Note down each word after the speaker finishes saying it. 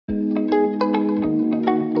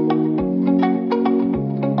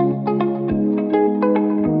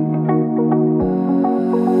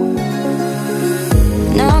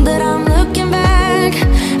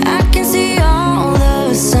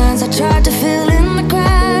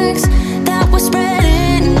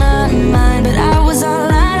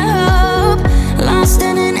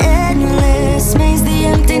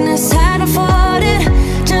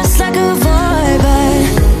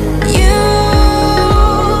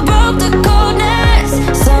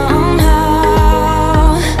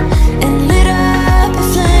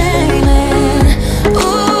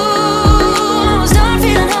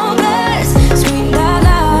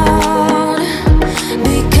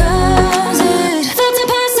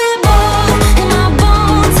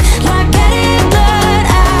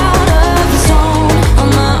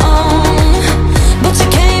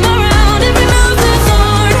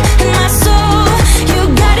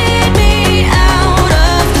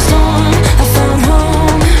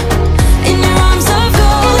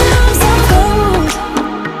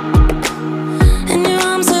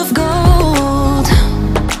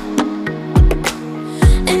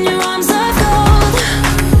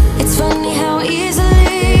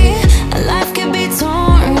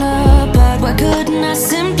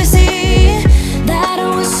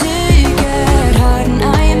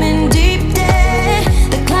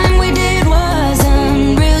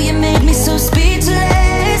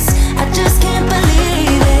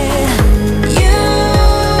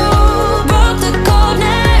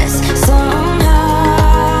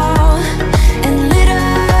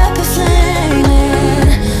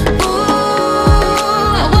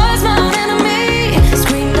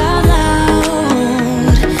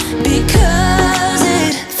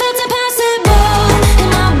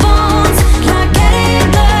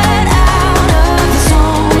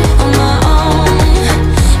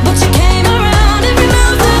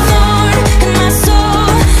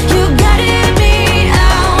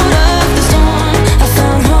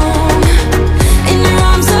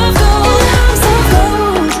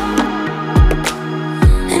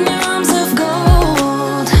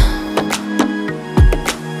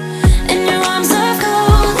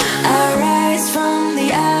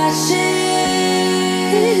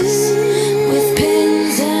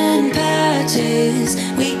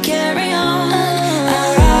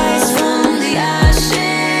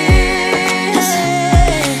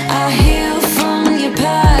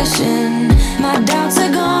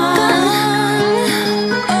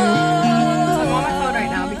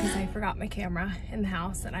camera in the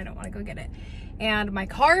house and I don't want to go get it. And my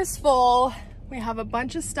car is full. We have a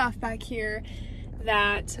bunch of stuff back here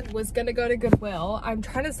that was gonna go to Goodwill. I'm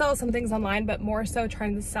trying to sell some things online, but more so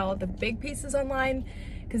trying to sell the big pieces online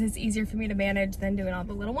because it's easier for me to manage than doing all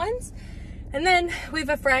the little ones. And then we have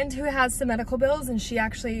a friend who has some medical bills, and she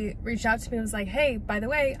actually reached out to me and was like, hey, by the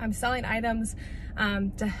way, I'm selling items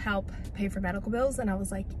to help pay for medical bills. And I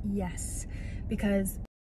was like, yes, because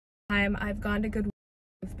I've gone to Goodwill,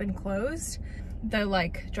 it's been closed. The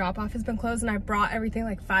like drop off has been closed, and I brought everything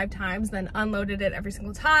like 5 times, then unloaded it every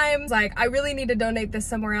single time. Like, I really need to donate this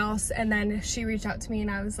somewhere else. And then she reached out to me and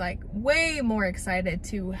I was like way more excited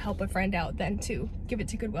to help a friend out than to give it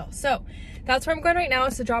to Goodwill. So that's where I'm going right now,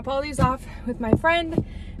 is to drop all these off with my friend,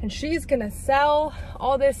 and she's gonna sell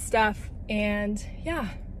all this stuff. And yeah,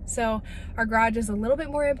 so our garage is a little bit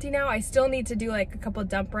more empty now. I still need to do like a couple of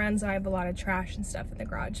dump runs. I have a lot of trash and stuff in the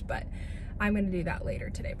garage, but I'm gonna do that later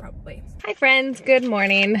today probably. Hi friends, good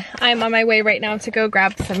morning. I'm on my way right now to go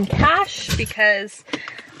grab some cash because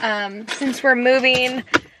since we're moving,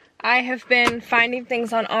 I have been finding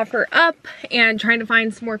things on OfferUp and trying to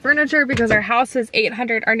find some more furniture because our house is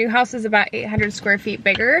our new house is about 800 square feet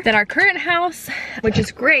bigger than our current house, which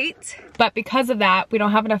is great. But because of that, we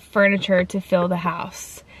don't have enough furniture to fill the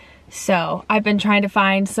house. So I've been trying to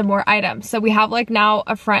find some more items. So we have like now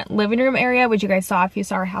a front living room area, which you guys saw if you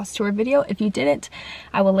saw our house tour video. If you didn't,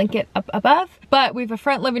 I will link it up above. But we have a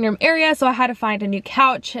front living room area, so I had to find a new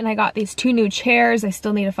couch, and I got these 2 new chairs. I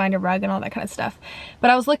still need to find a rug and all that kind of stuff. But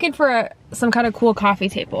I was looking for some kind of cool coffee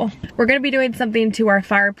table. We're gonna be doing something to our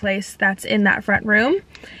fireplace that's in that front room.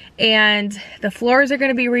 And the floors are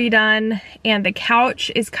gonna be redone, and the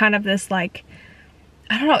couch is kind of this like,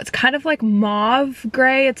 I don't know, it's kind of like mauve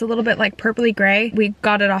gray. It's a little bit like purpley gray. We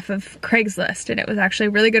got it off of Craigslist, and it was actually a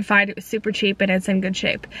really good find. It was super cheap and it's in good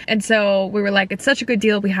shape. And so we were like, it's such a good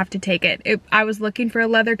deal, we have to take it. I was looking for a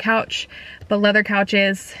leather couch, but leather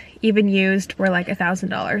couches, even used, were like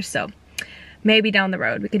 $1,000. So maybe down the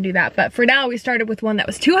road we can do that. But for now, we started with one that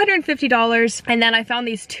was $250. And then I found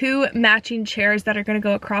these 2 matching chairs that are gonna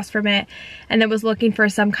go across from it. And then was looking for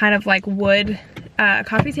some kind of like wood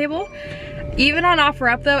coffee table. Even on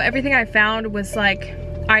OfferUp though, everything I found was like,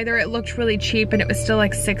 either it looked really cheap and it was still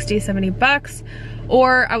like 60, 70 bucks,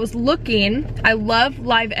 or I was looking, I love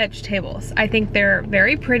live edge tables. I think they're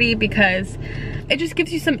very pretty because it just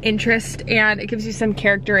gives you some interest and it gives you some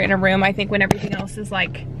character in a room. I think when everything else is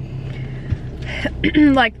like,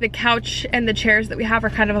 like the couch and the chairs that we have are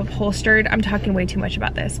kind of upholstered. I'm talking way too much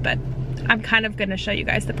about this, but I'm kind of gonna show you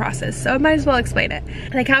guys the process, so I might as well explain it.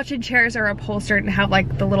 The couch and chairs are upholstered and have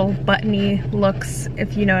like the little buttony looks,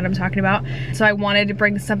 if you know what I'm talking about. So I wanted to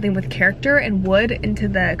bring something with character and wood into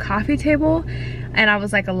the coffee table. And I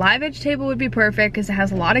was like, a live edge table would be perfect because it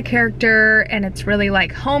has a lot of character and it's really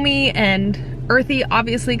like homey and earthy,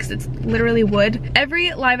 obviously, because it's literally wood.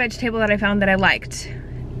 Every live edge table that I found that I liked,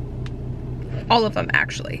 all of them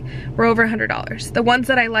actually, were over $100. The ones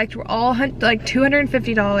that I liked were all like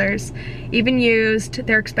 $250, even used.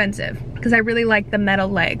 They're expensive because I really like the metal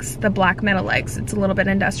legs, the black metal legs. It's a little bit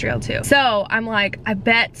industrial too. So I'm like, I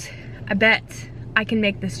bet I can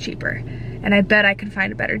make this cheaper, and I bet I can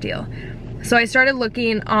find a better deal. So I started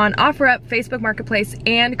looking on OfferUp, Facebook Marketplace,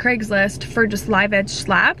 and Craigslist for just live edge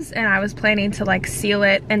slabs, and I was planning to like seal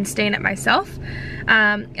it and stain it myself.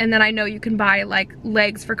 And then I know you can buy like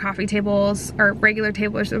legs for coffee tables or regular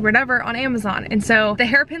tables or whatever on Amazon. And so the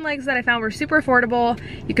hairpin legs that I found were super affordable.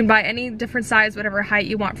 You can buy any different size, whatever height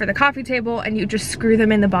you want for the coffee table, and you just screw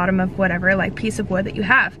them in the bottom of whatever like piece of wood that you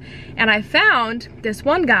have. And I found this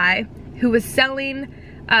one guy who was selling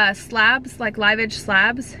slabs, like live edge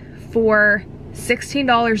slabs, for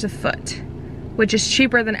 $16 a foot, which is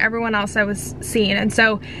cheaper than everyone else I was seeing. And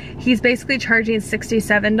so he's basically charging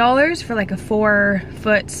 $67 for like a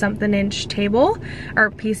 4-foot something inch table or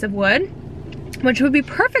piece of wood, which would be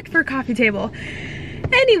perfect for a coffee table.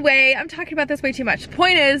 Anyway, I'm talking about this way too much.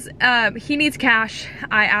 Point is, he needs cash.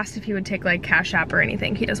 I asked if he would take like Cash App or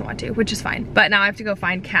anything. He doesn't want to, which is fine. But now I have to go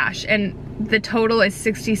find cash, and the total is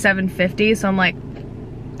 $67.50. So I'm like,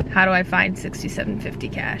 how do I find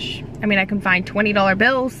 $67.50 cash? I mean, I can find $20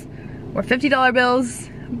 bills or $50 bills,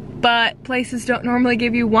 but places don't normally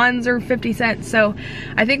give you 1s or 50 cents. So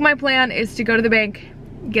I think my plan is to go to the bank,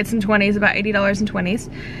 get some 20s, about $80 in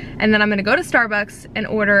 20s, and then I'm gonna go to Starbucks and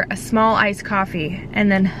order a small iced coffee,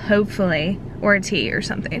 and then hopefully, or a tea or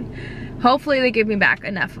something. Hopefully they give me back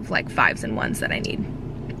enough of like 5s and 1s that I need.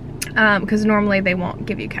 Because normally they won't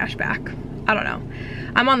give you cash back. I don't know.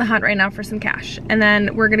 I'm on the hunt right now for some cash. And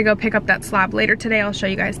then we're gonna go pick up that slab later today. I'll show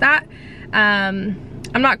you guys that.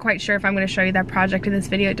 I'm not quite sure if I'm gonna show you that project in this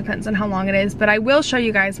video. It depends on how long it is, but I will show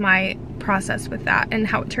you guys my process with that and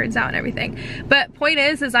how it turns out and everything. But point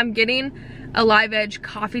is I'm getting a live edge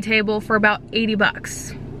coffee table for about 80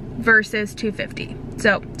 bucks versus 250.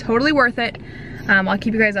 So totally worth it. I'll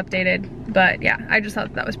keep you guys updated, but yeah, I just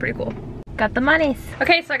thought that was pretty cool. Got the monies.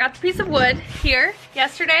 Okay, so I got the piece of wood here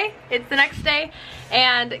yesterday. It's the next day,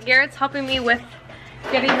 and Garrett's helping me with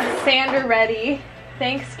getting the sander ready.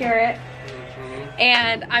 Thanks, Garrett.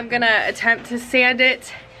 And I'm gonna attempt to sand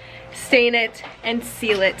it, stain it, and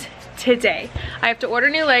seal it today. I have to order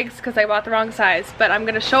new legs because I bought the wrong size, but I'm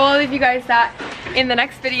gonna show all of you guys that in the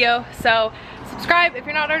next video. So subscribe if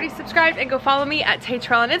you're not already subscribed, and go follow me at Tay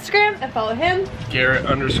Terrell on Instagram, and follow him,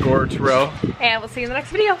 Garrett_Terrell. And we'll see you in the next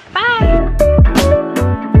video. Bye.